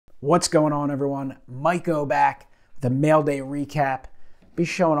What's going on, everyone? MikeO back with the mail day recap. Be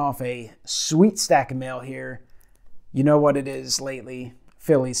showing off a sweet stack of mail here. You know what it is lately,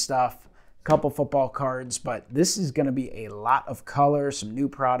 Philly stuff, couple football cards, but this is going to be a lot of color, some new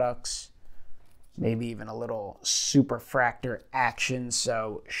products, maybe even a little super fractor action.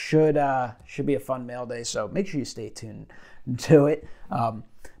 So should be a fun mail day. So make sure you stay tuned to it.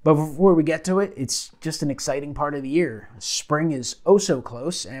 But before we get to it, it's just an exciting part of the year. Spring is oh so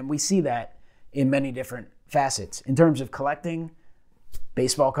close, and we see that in many different facets. In terms of collecting,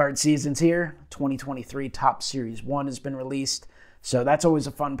 baseball card season's here. 2023 Topps Series 1 has been released. So that's always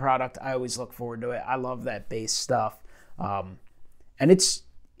a fun product. I always look forward to it. I love that base stuff. And it's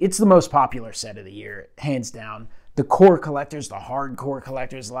the most popular set of the year, hands down. The core collectors, the hardcore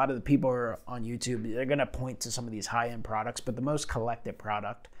collectors, a lot of the people who are on YouTube, they're going to point to some of these high-end products, but the most collected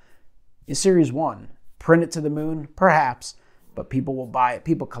product is Series 1. Print it to the moon, perhaps, but people will buy it.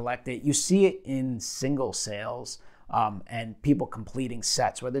 People collect it. You see it in single sales and people completing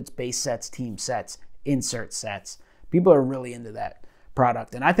sets, whether it's base sets, team sets, insert sets. People are really into that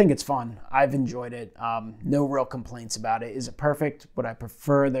product, and I think it's fun. I've enjoyed it. No real complaints about it. Is it perfect? Would I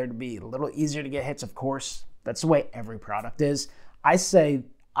prefer there to be a little easier to get hits? Of course. That's the way every product is. I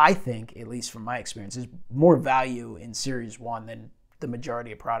think, at least from my experience, there's more value in Series 1 than the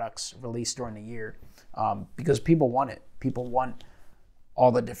majority of products released during the year because people want it. People want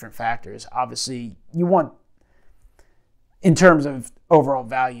all the different factors. Obviously, you want, in terms of overall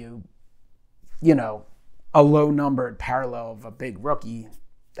value, a low-numbered parallel of a big rookie.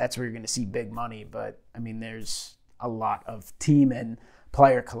 That's where you're going to see big money. But, I mean, there's a lot of team and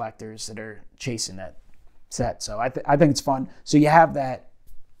player collectors that are chasing that set. So I think it's fun. So you have that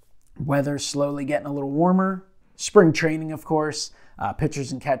weather slowly getting a little warmer. Spring training, of course.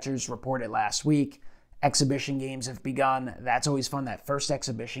 Pitchers and catchers reported last week. Exhibition games have begun. That's always fun. That first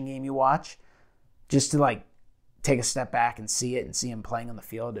exhibition game you watch, just to take a step back and see it and see him playing on the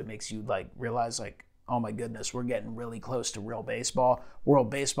field, it makes you realize oh my goodness, we're getting really close to real baseball. World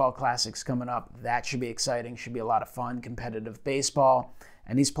Baseball Classic's coming up. That should be exciting. Should be a lot of fun, competitive baseball.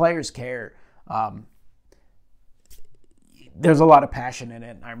 And these players care. There's a lot of passion in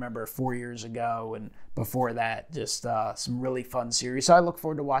it. I remember 4 years ago and before that, just some really fun series. So I look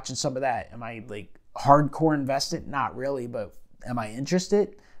forward to watching some of that. Am I hardcore invested? Not really, but am I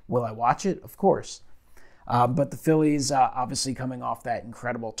interested? Will I watch it? Of course. But the Phillies, obviously coming off that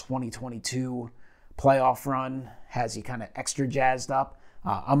incredible 2022 playoff run, has you kind of extra jazzed up.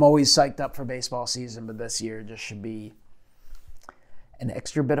 I'm always psyched up for baseball season, but this year just should be an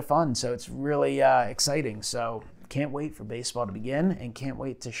extra bit of fun. So it's really exciting. So can't wait for baseball to begin and can't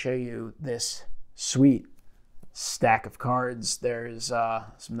wait to show you this sweet stack of cards. There's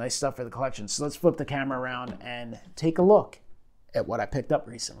some nice stuff for the collection. So let's flip the camera around and take a look at what I picked up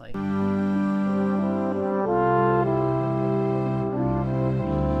recently.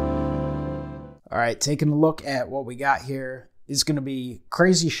 All right, taking a look at what we got here is going to be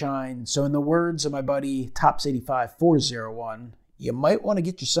crazy shine. So in the words of my buddy Tops85401, you might want to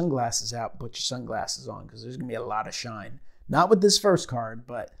get your sunglasses out, put your sunglasses on, because there's going to be a lot of shine. Not with this first card,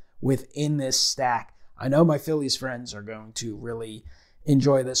 but within this stack. I know my Phillies friends are going to really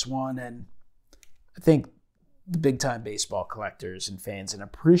enjoy this one, and I think the big-time baseball collectors and fans and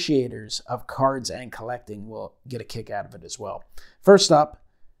appreciators of cards and collecting will get a kick out of it as well. First up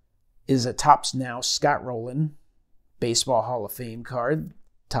is a Topps Now Scott Rowland Baseball Hall of Fame card.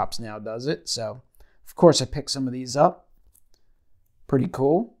 Topps Now does it, so of course I picked some of these up. Pretty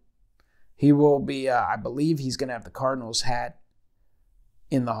cool. He will be, I believe he's going to have the Cardinals hat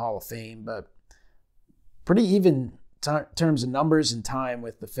in the Hall of Fame, but pretty even terms of numbers and time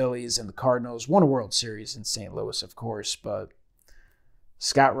with the Phillies and the Cardinals. Won a World Series in St. Louis, of course, but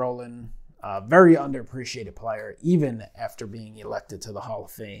Scott Rowland, very underappreciated player, even after being elected to the Hall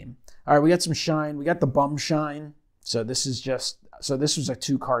of Fame. All right, we got some shine. We got the bum shine. So this was a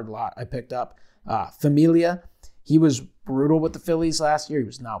 2-card lot I picked up. Familia. He was brutal with the Phillies last year. He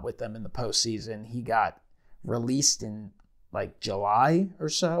was not with them in the postseason. He got released in July or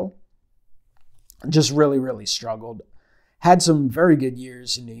so. Just really, really struggled. Had some very good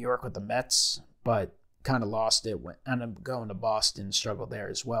years in New York with the Mets, but kind of lost it. Ended up going to Boston, struggled there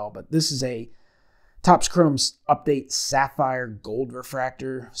as well. But this is a Topps Chrome Update Sapphire Gold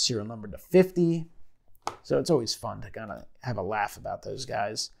Refractor, serial number to 50. So it's always fun to kind of have a laugh about those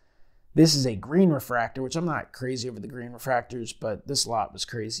guys. This is a green refractor, which I'm not crazy over the green refractors, but this lot was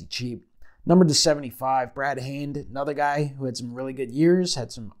crazy cheap. Number to 75, Brad Hand, another guy who had some really good years,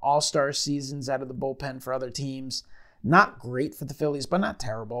 had some all-star seasons out of the bullpen for other teams. Not great for the Phillies, but not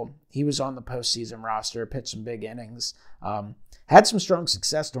terrible. He was on the postseason roster, pitched some big innings, had some strong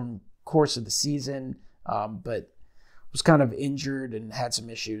success during the course of the season, but was kind of injured and had some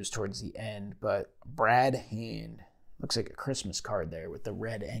issues towards the end. But Brad Hand, looks like a Christmas card there with the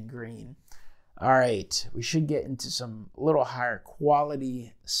red and green. All right, we should get into some little higher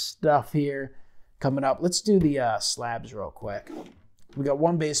quality stuff here coming up. Let's do the slabs real quick. We got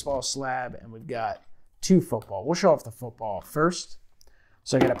one baseball slab and we've got two football. We'll show off the football first.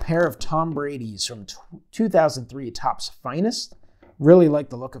 So I got a pair of Tom Brady's from 2003 Topps Finest. Really like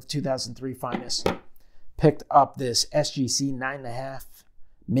the look of 2003 Finest. Picked up this SGC 9.5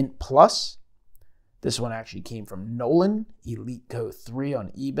 Mint Plus. This one actually came from Nolan, Elite Co. 3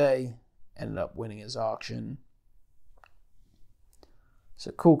 on eBay. Ended up winning his auction. It's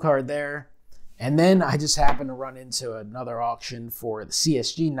a cool card there. And then I just happened to run into another auction for the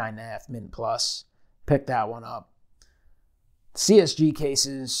CSG 9.5 Mint Plus. Picked that one up. CSG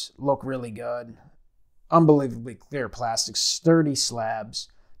cases look really good. Unbelievably clear plastic, sturdy slabs.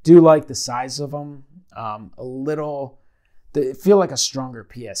 Do like the size of them. They feel like a stronger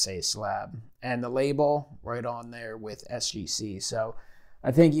PSA slab. And the label right on there with SGC. So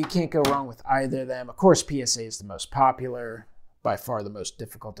I think you can't go wrong with either of them. Of course, PSA is the most popular, by far the most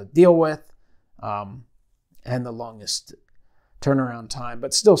difficult to deal with, and the longest turnaround time.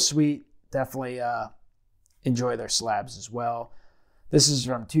 But still sweet. Definitely enjoy their slabs as well. This is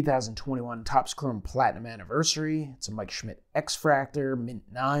from 2021 Topps Chrome Platinum Anniversary. It's a Mike Schmidt X-Fractor, Mint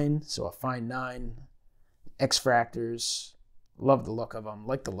 9, so a fine 9. X-Fractors, love the look of them,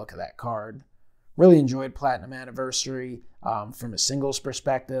 like the look of that card. Really enjoyed Platinum Anniversary from a singles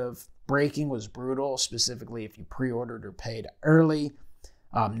perspective. Breaking was brutal, specifically if you pre-ordered or paid early.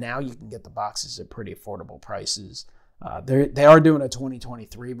 Now you can get the boxes at pretty affordable prices. They are doing a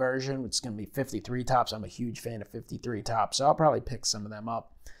 2023 version, which is going to be 53 tops. I'm a huge fan of 53 tops, so I'll probably pick some of them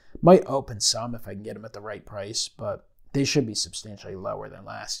up. Might open some if I can get them at the right price, but they should be substantially lower than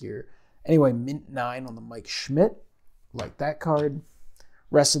last year. Anyway, Mint 9 on the Mike Schmidt. Like that card.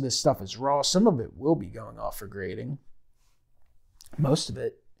 Rest of this stuff is raw. Some of it will be going off for grading. Most of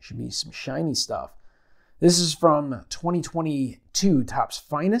it should be some shiny stuff. This is from 2022 Topps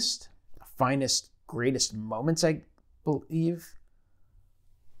Finest. Finest Greatest Moments, I believe.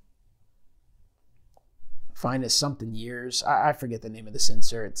 Finest something years. I forget the name of this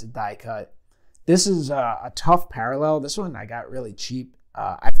insert. It's a die cut. This is a tough parallel. This one I got really cheap.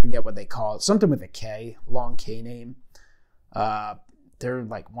 I forget what they call it. Something with a K. Long K name. They're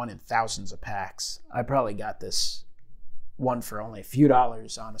like one in thousands of packs. I probably got this one for only a few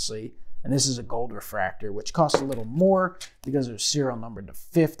dollars, honestly. And this is a gold refractor, which costs a little more because it's serial numbered to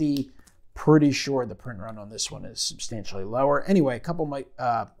 50. Pretty sure the print run on this one is substantially lower. Anyway, a couple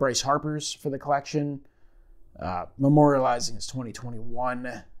Bryce Harpers for the collection, memorializing his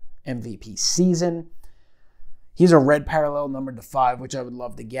 2021 MVP season. He's a red parallel numbered to 5, which I would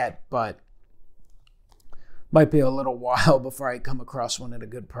love to get, but might be a little while before I come across one at a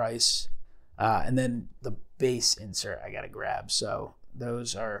good price. And then the base insert I got to grab. So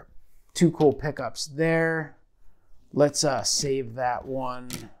those are two cool pickups there. Let's save that one.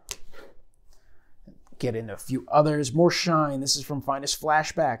 Get into a few others. More shine. This is from Finest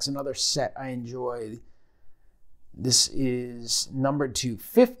Flashbacks, another set I enjoy. This is numbered to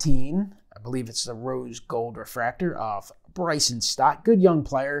 15. I believe it's the Rose Gold Refractor of Bryson Stott. Good young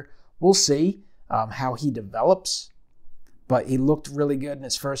player. We'll see how he develops. But he looked really good in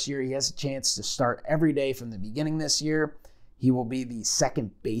his first year. He has a chance to start every day from the beginning this year. He will be the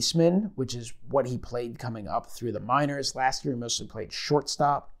second baseman, which is what he played coming up through the minors. Last year, he mostly played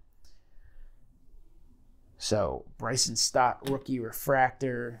shortstop. So, Bryson Stott, rookie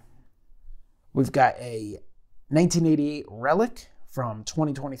refractor. We've got a 1988 relic from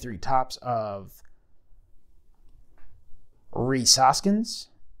 2023 Topps of Rhys Hoskins.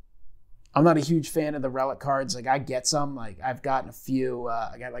 I'm not a huge fan of the relic cards. Like, I get some. Like, I've gotten a few.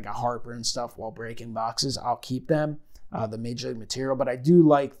 I got like a Harper and stuff while breaking boxes. I'll keep them, the Major League material. But I do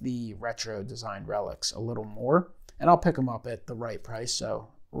like the retro designed relics a little more. And I'll pick them up at the right price. So,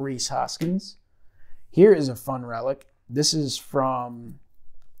 Rhys Hoskins. Here is a fun relic. This is from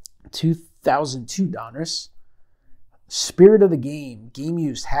 2002 Donruss. Spirit of the Game,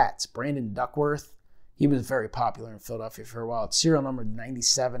 game-used hats, Brandon Duckworth. He was very popular in Philadelphia for a while. It's serial number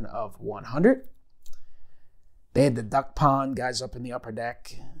 97 of 100. They had the duck pond, guys up in the upper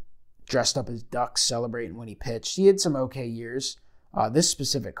deck, dressed up as ducks, celebrating when he pitched. He had some okay years. This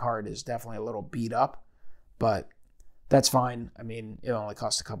specific card is definitely a little beat up, but that's fine. I mean, it only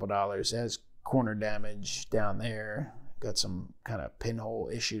costs a couple dollars. It has corner damage down there. Got some kind of pinhole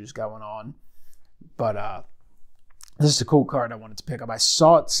issues going on. But This is a cool card I wanted to pick up. I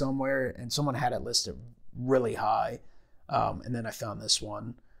saw it somewhere, and someone had it listed really high. And then I found this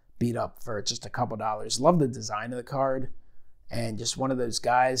one beat up for just a couple dollars. Love the design of the card. And just one of those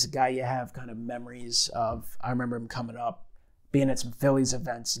guys, a guy you have kind of memories of. I remember him coming up, being at some Phillies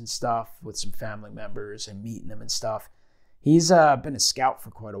events and stuff with some family members and meeting them and stuff. He's been a scout for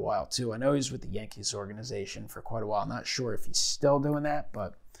quite a while, too. I know he's with the Yankees organization for quite a while. I'm not sure if he's still doing that,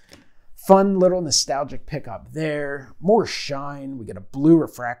 but fun little nostalgic pickup there. More shine. We get a blue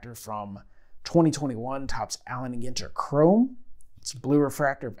refractor from 2021 Topps Allen & Ginter Chrome. It's a blue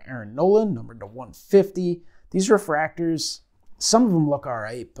refractor of Aaron Nolan, numbered to 150. These refractors, some of them look all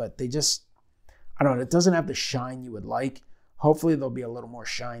right, but they just, I don't know, it doesn't have the shine you would like. Hopefully there'll be a little more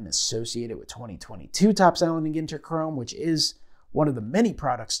shine associated with 2022 Topps Allen & Ginter Chrome, which is one of the many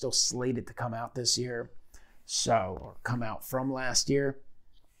products still slated to come out this year. Or come out from last year.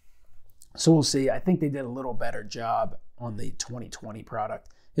 So we'll see. I think they did a little better job on the 2020 product.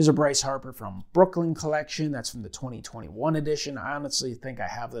 Here's a Bryce Harper from Brooklyn Collection. That's from the 2021 edition. I honestly think I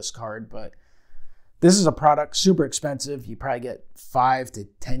have this card, but this is a product super expensive. You probably get 5 to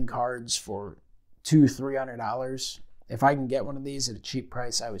 10 cards for $200-$300. If I can get one of these at a cheap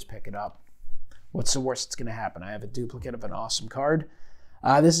price, I always pick it up. What's the worst that's going to happen? I have a duplicate of an awesome card.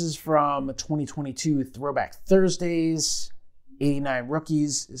 This is from 2022 Throwback Thursdays, 89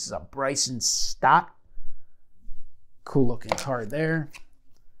 rookies. This is a Bryson Stott. Cool looking card there.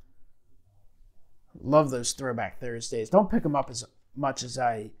 Love those Throwback Thursdays. Don't pick them up as much as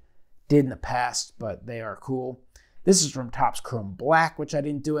I did in the past, but they are cool. This is from Topps Chrome Black, which I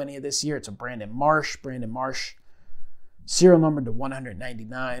didn't do any of this year. It's a Brandon Marsh. Brandon Marsh, serial number to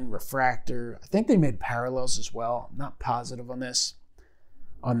 199, refractor. I think they made parallels as well. I'm not positive on this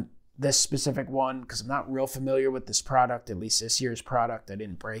specific one because I'm not real familiar with this product, at least this year's product. I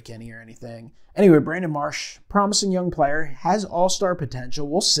didn't break any or anything. Anyway, Brandon Marsh, promising young player, has all-star potential.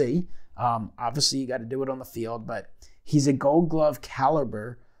 We'll see. Obviously, you got to do it on the field, but he's a Gold Glove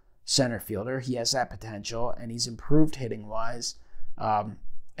caliber center fielder. He has that potential, and he's improved hitting-wise. And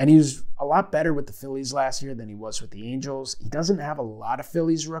he was a lot better with the Phillies last year than he was with the Angels. He doesn't have a lot of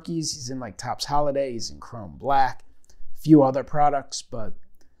Phillies rookies. He's in like Topps Holiday. He's in Chrome Black, a few other products, but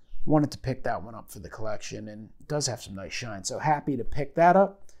wanted to pick that one up for the collection, and it does have some nice shine. So happy to pick that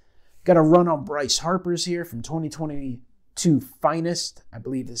up. Got a run on Bryce Harper's here from 2022 Finest. I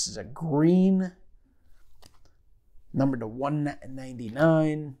believe this is a green, numbered to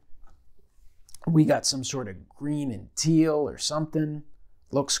 199. We got some sort of green and teal or something.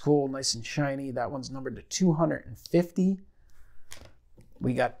 Looks cool, nice and shiny. That one's numbered to 250.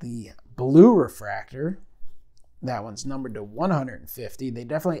 We got the blue refractor. That one's numbered to 150. They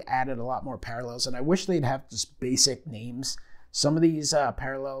definitely added a lot more parallels, and I wish they'd have just basic names. Some of these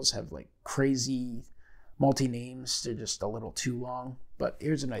parallels have like crazy multi-names. They're just a little too long, but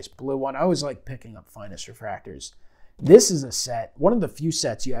here's a nice blue one. I always like picking up Finest refractors. This is a set, one of the few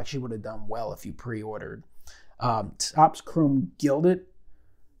sets you actually would have done well if you pre-ordered. Topps Chrome Gilded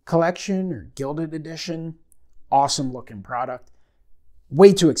Collection or Gilded Edition. Awesome looking product.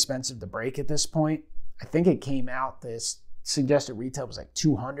 Way too expensive to break at this point. I think it came out, this suggested retail was like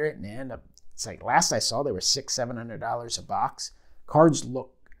 $200, and they end up, it's like last I saw they were $600-$700 a box. Cards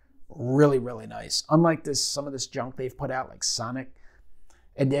look really, really nice. Unlike this, some of this junk they've put out, like Sonic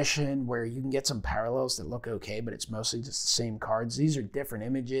Edition, where you can get some parallels that look okay, but it's mostly just the same cards. These are different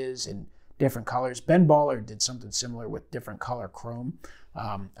images and different colors. Ben Baller did something similar with different color chrome.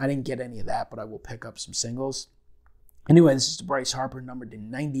 I didn't get any of that, but I will pick up some singles. Anyway, this is the Bryce Harper numbered to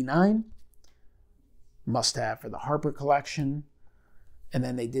 99. Must have for the Harper collection. And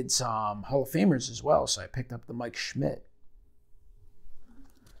then they did some Hall of Famers as well, so I picked up the Mike Schmidt.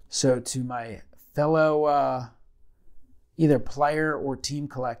 So to my fellow either player or team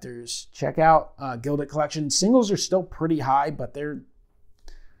collectors, check out Gilded Collection. Singles are still pretty high, but they're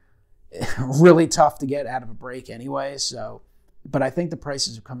really tough to get out of a break anyway. So, but I think the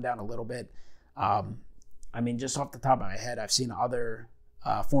prices have come down a little bit. I mean, just off the top of my head, I've seen other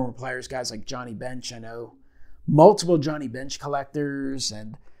former players, guys like Johnny Bench. I know multiple Johnny Bench collectors,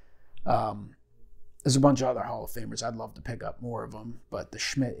 and there's a bunch of other Hall of Famers. I'd love to pick up more of them, but the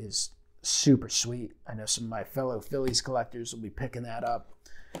Schmidt is super sweet. I know some of my fellow Phillies collectors will be picking that up.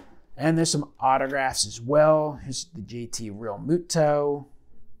 And there's some autographs as well. Here's the JT Real Muto.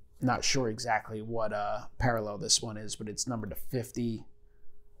 Not sure exactly what parallel this one is, but it's numbered to 50.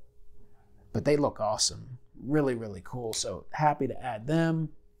 But they look awesome. Really, really cool. So happy to add them.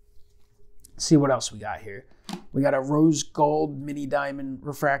 See what else we got here. We got a rose gold mini diamond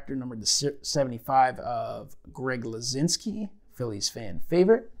refractor numbered to 75 of Greg Lazinski, Phillies fan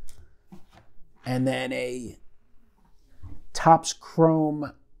favorite. And then a Topps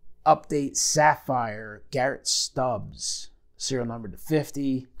Chrome Update Sapphire, Garrett Stubbs, serial number to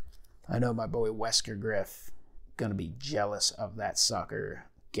 50. I know my boy Wesker Griff gonna be jealous of that sucker.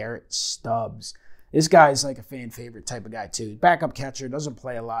 Garrett Stubbs. This guy's like a fan favorite type of guy too. Backup catcher, doesn't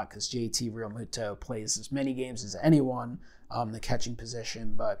play a lot because JT Realmuto plays as many games as anyone, the catching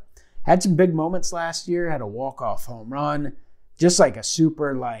position, but had some big moments last year, had a walk-off home run, just like a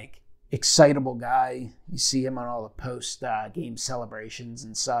super like excitable guy. You see him on all the post-game celebrations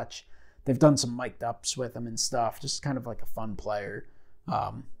and such. They've done some mic'd ups with him and stuff, just kind of like a fun player.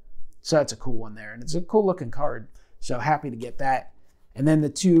 So that's a cool one there, and it's a cool looking card. So happy to get that. And then the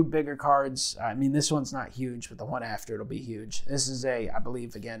two bigger cards, I mean, this one's not huge, but the one after it'll be huge. This is a, I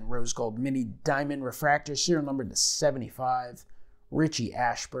believe, again, Rose Gold Mini Diamond Refractor, serial number to 75. Richie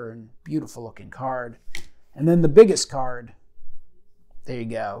Ashburn, beautiful looking card. And then the biggest card, there you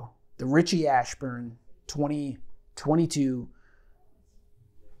go. The Richie Ashburn 2022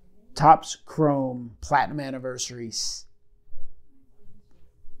 Topps Chrome Platinum Anniversary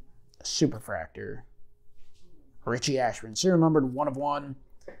Superfractor. Richie Ashburn, serial numbered 1 of 1.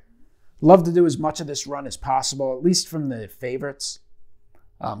 Love to do as much of this run as possible, at least from the favorites,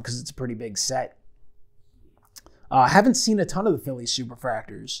 because it's a pretty big set. Haven't seen a ton of the Philly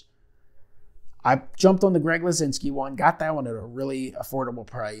Superfractors. I jumped on the Greg Lazinski one, got that one at a really affordable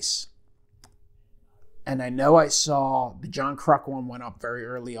price. And I know I saw the John Kruk one went up very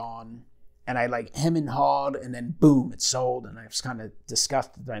early on, and I like hem and hawed, and then boom, it sold, and I was kind of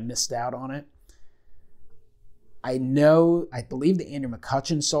disgusted that I missed out on it. I believe the Andrew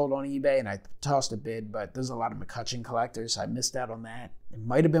McCutchen sold on eBay, and I tossed a bid, but there's a lot of McCutchen collectors, so I missed out on that. It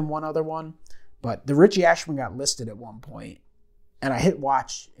might have been one other one, but the Richie Ashburn got listed at one point, and I hit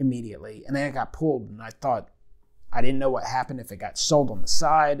watch immediately, and then it got pulled, and I thought, I didn't know what happened if it got sold on the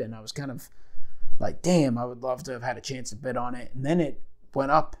side, and I was kind of like, damn, I would love to have had a chance to bid on it. And then it went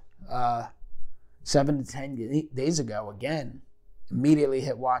up 7 to 10 days ago again. Immediately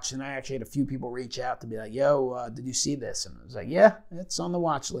hit watch, and I actually had a few people reach out to be like, yo, did you see this? And I was like, yeah, it's on the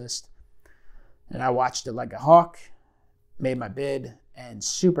watch list. And I watched it like a hawk, made my bid, and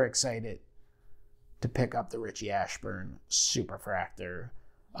super excited to pick up the Richie Ashburn Superfractor.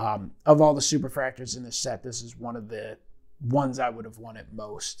 Of all the Superfractors in this set, this is one of the ones I would have wanted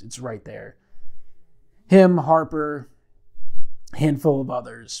most. It's right there. Him, Harper, handful of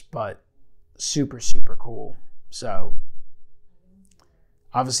others, but super, super cool. So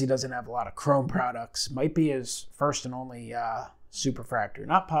obviously doesn't have a lot of Chrome products. Might be his first and only Superfractor.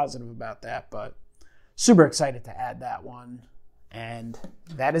 Not positive about that, but super excited to add that one. And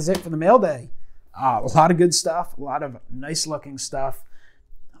that is it for the mail day. A lot of good stuff. A lot of nice looking stuff.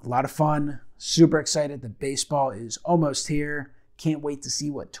 A lot of fun. Super excited that baseball is almost here. Can't wait to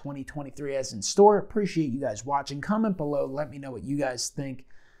see what 2023 has in store. Appreciate you guys watching. Comment below. Let me know what you guys think.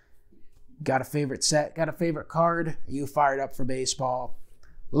 Got a favorite set? Got a favorite card? Are you fired up for baseball?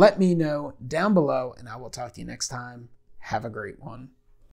 Let me know down below, and I will talk to you next time. Have a great one.